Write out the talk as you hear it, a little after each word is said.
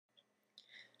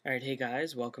Alright, hey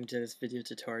guys, welcome to this video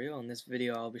tutorial. In this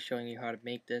video I'll be showing you how to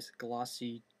make this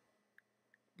glossy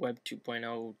Web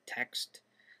 2.0 text.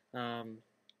 So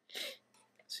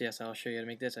yes, I'll show you how to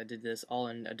make this. I did this all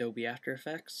in Adobe After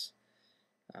Effects.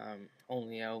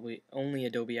 Only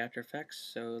Adobe After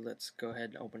Effects, so let's go ahead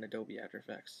and open Adobe After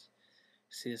Effects.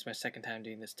 See, this is my second time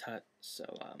doing this tut, so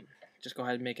just go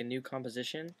ahead and make a new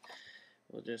composition.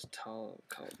 We'll just call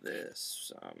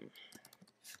this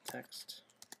text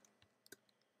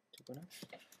 2.0.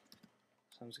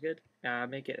 Sounds good.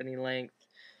 Make it any length,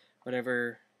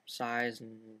 whatever size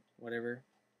and whatever.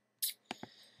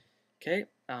 Okay.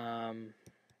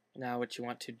 Now what you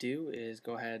want to do is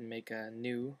go ahead and make a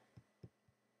new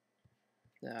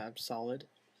solid.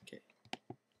 Okay.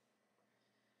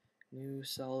 New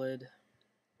solid.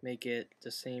 Make it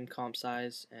the same comp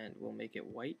size, and we'll make it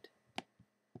white.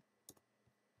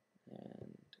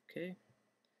 And okay.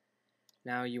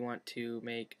 Now you want to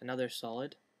make another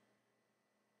solid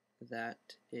that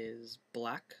is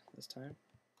black this time.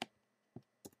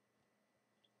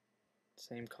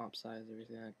 Same comp size,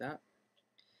 everything like that.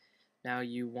 Now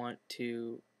you want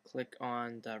to click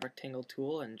on the rectangle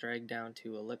tool and drag down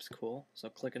to ellipse tool. So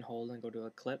click and hold and go to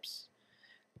ellipse.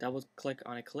 Double click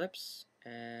on ellipse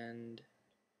and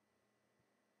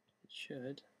it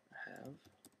should have,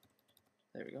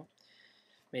 there we go,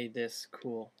 made this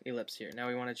cool ellipse here. Now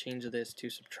we want to change this to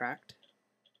subtract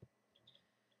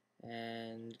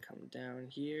and come down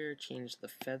here, change the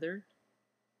feather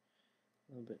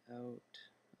a little bit out.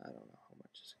 I don't know how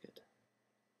much is good.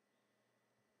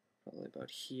 Probably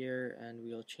about here, and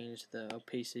we'll change the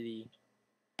opacity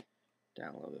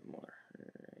down a little bit more.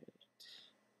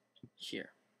 Right here.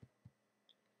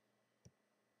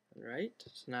 Alright,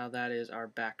 so now that is our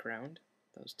background,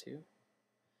 those two.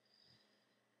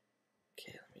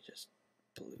 Okay, let me just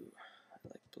blue. I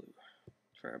like blue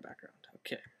for our background.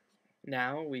 Okay.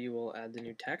 Now we will add the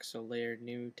new text, so layer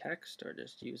new text, or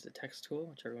just use the text tool,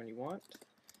 whichever one you want.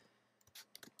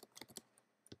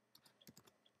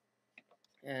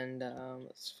 And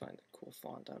let's find a cool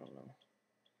font. I don't know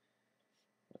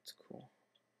what's cool.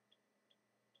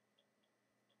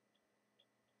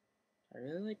 I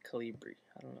really like Calibri.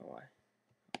 I don't know why.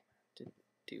 Didn't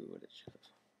do what it should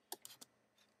have.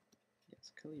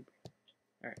 Yes, Calibri.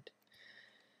 Alright.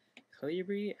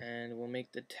 Calibri, and we'll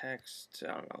make the text,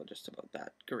 I don't know, just about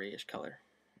that grayish color.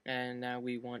 And now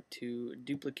we want to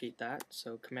duplicate that,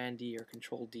 so Command D or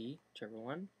Control D, whichever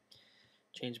one.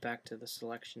 Change back to the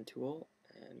selection tool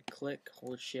and click,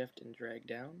 hold shift and drag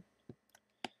down.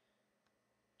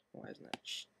 Why isn't that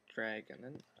drag and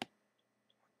then what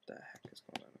the heck is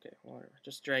going on? Okay, whatever.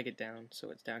 Just drag it down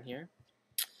so it's down here.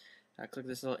 Click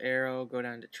this little arrow, go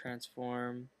down to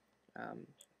transform.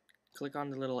 Click on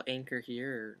the little anchor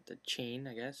here, or the chain,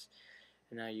 I guess.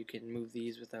 And now you can move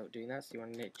these without doing that. So you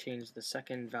want to change the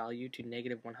second value to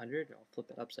 -100. I'll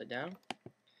flip it upside down.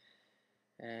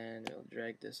 And we'll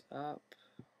drag this up.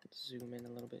 Let's zoom in a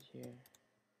little bit here.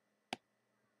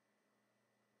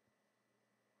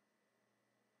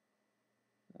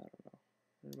 I don't know.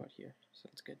 What about here?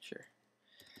 Sounds good, sure.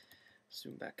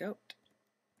 Zoom back out.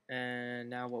 And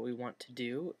now what we want to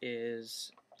do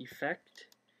is effect,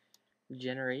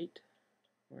 generate,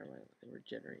 where am I?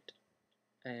 Regenerate,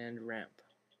 and ramp.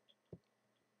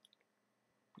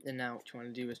 And now what you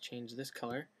want to do is change this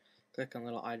color. Click on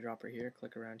the little eyedropper here,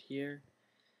 click around here,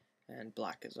 and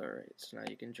black is alright. So now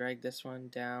you can drag this one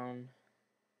down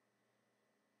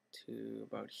to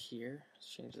about here. Let's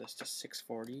change this to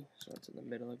 640 so it's in the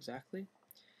middle exactly.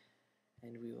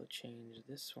 And we will change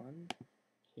this one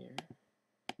here.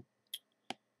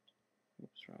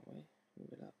 Oops, wrong way.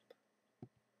 Move it up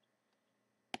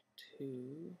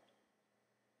to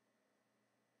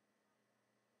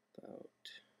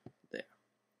about there.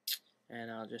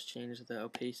 And I'll just change the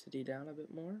opacity down a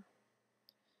bit more.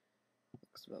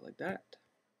 Looks about like that.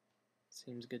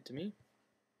 Seems good to me.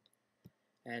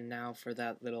 And now for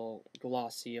that little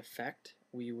glossy effect,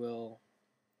 we will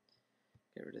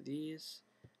get rid of these,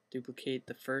 duplicate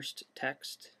the first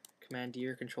text, Command D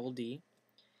or Control D,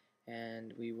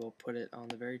 and we will put it on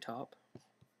the very top.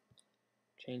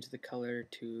 Change the color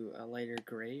to a lighter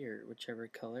gray or whichever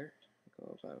color.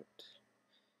 Go about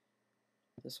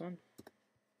this one.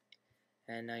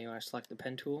 And now you want to select the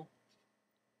pen tool,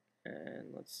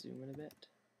 and let's zoom in a bit.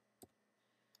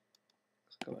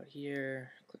 Click about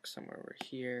here, click somewhere over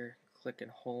here, click and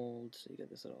hold so you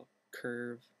get this little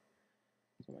curve,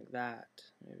 something like that.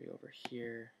 Maybe over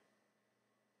here,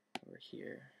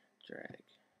 drag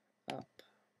up,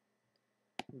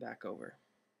 and back over.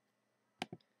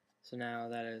 So now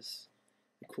that is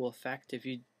a cool effect. If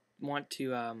you want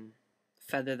to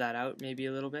feather that out maybe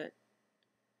a little bit,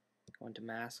 Go into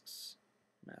masks,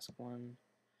 mask 1,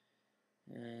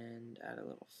 and add a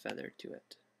little feather to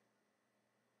it.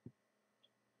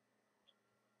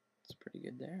 It's pretty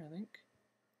good there, I think.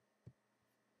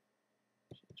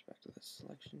 Change back to the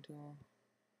selection tool.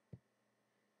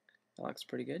 That looks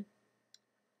pretty good.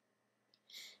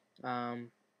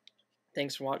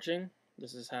 Thanks for watching.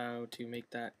 This is how to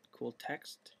make that cool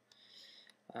text.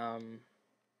 Yeah,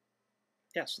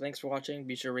 so thanks for watching.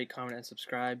 Be sure to rate, comment, and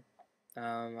subscribe.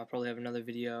 I'll probably have another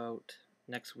video out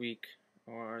next week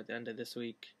or the end of this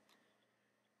week.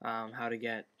 How to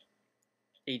get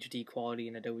HD quality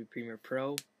in Adobe Premiere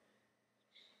Pro.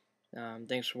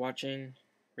 Thanks for watching.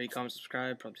 Rate, comment,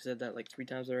 subscribe. Probably said that like 3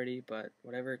 times already, but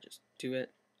whatever, just do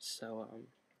it. So,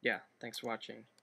 yeah, thanks for watching.